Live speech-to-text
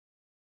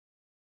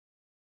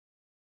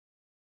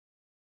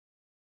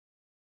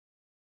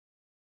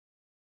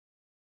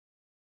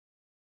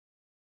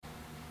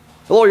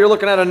Hello, you're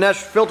looking at a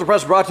Netzsch filter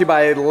press brought to you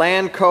by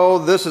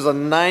Lanco. This is a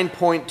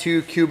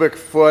 9.2 cubic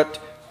foot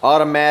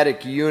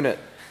automatic unit.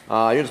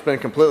 Unit's been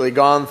completely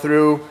gone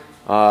through.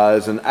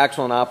 Is in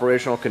excellent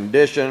operational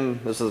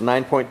condition. This is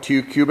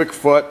 9.2 cubic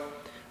foot.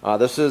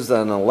 This is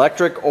an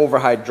electric over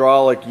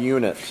hydraulic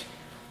unit.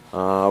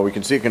 We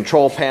can see a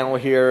control panel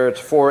here.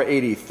 It's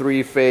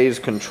 483 phase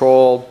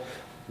controlled.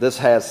 This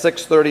has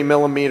 630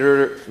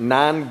 millimeter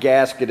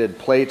non-gasketed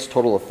plates,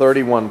 total of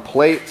 31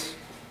 plates.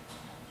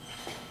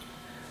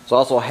 This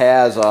also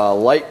has a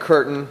light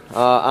curtain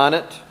on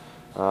it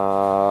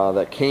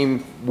that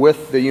came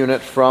with the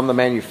unit from the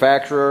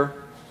manufacturer.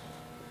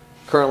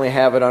 Currently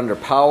have it under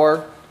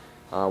power.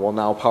 We'll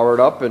now power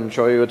it up and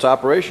show you its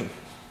operation.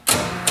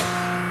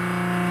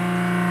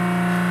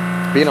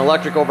 Being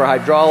electric over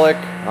hydraulic,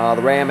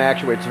 the ram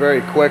actuates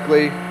very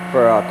quickly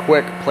for a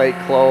quick plate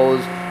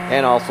close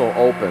and also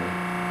open.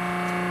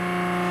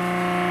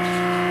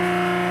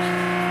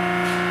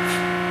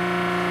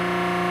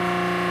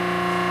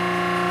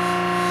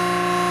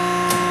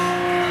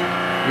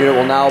 Unit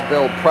will now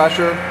build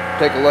pressure.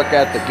 Take a look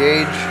at the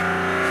gauge.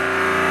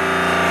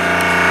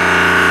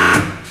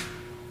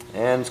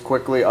 And it's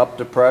quickly up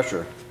to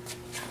pressure.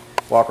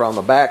 Walk around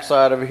the back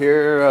side of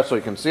here so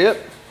you can see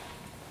it.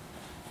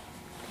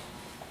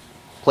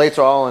 Plates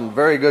are all in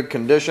very good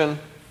condition.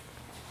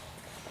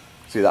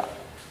 See the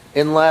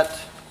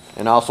inlet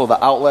and also the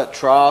outlet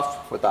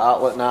trough with the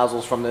outlet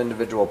nozzles from the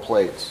individual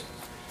plates.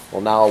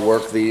 We'll now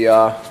work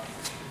the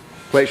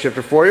plate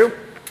shifter for you.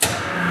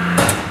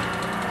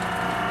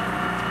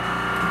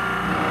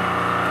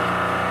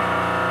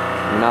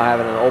 We're now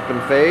having an open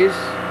phase.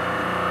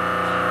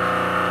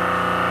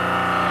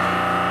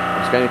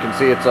 As you can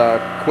see, it's a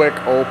quick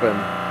open,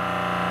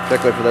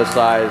 particularly for this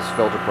size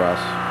filter press.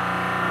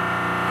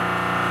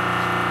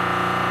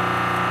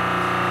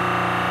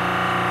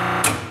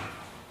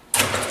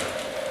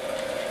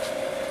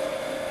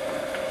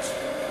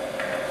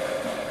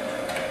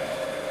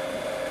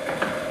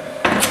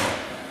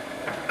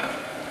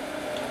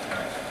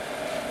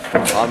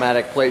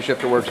 Automatic plate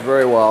shifter works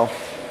very well.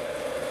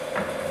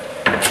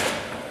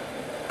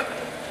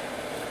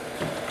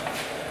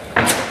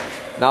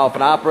 Now if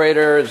an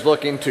operator is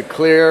looking to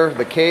clear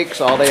the cakes,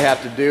 all they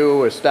have to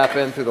do is step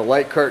in through the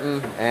light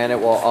curtain and it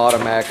will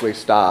automatically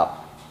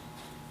stop.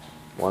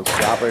 Once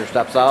the operator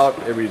steps out,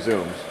 it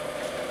resumes.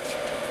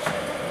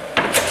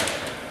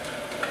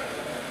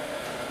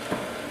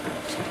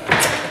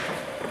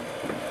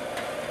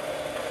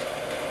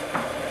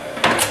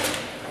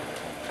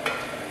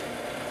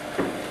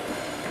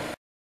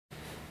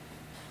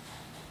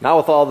 Now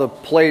with all the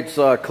plates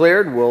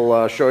cleared,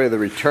 we'll show you the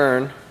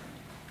return.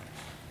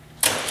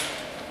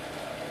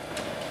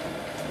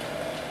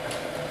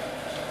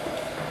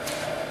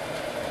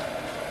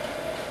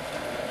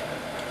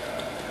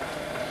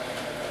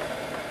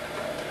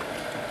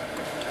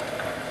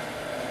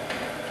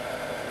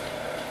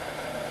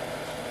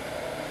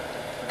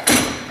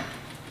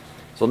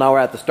 So now we're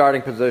at the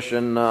starting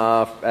position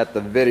at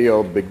the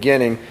video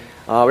beginning.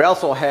 We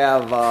also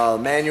have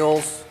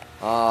manuals,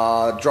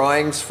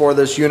 drawings for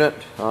this unit,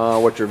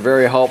 which are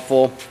very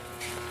helpful.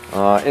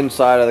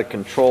 Inside of the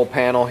control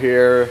panel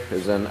here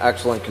is in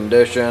excellent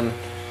condition.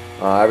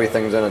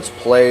 Everything's in its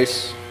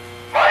place.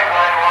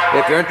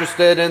 If you're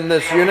interested in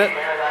this unit,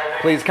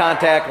 please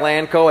contact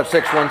Lanco at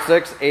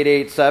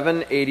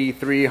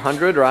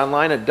 616-887-8300 or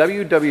online at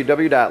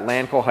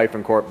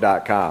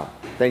www.lanco-corp.com.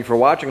 Thank you for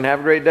watching and have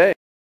a great day.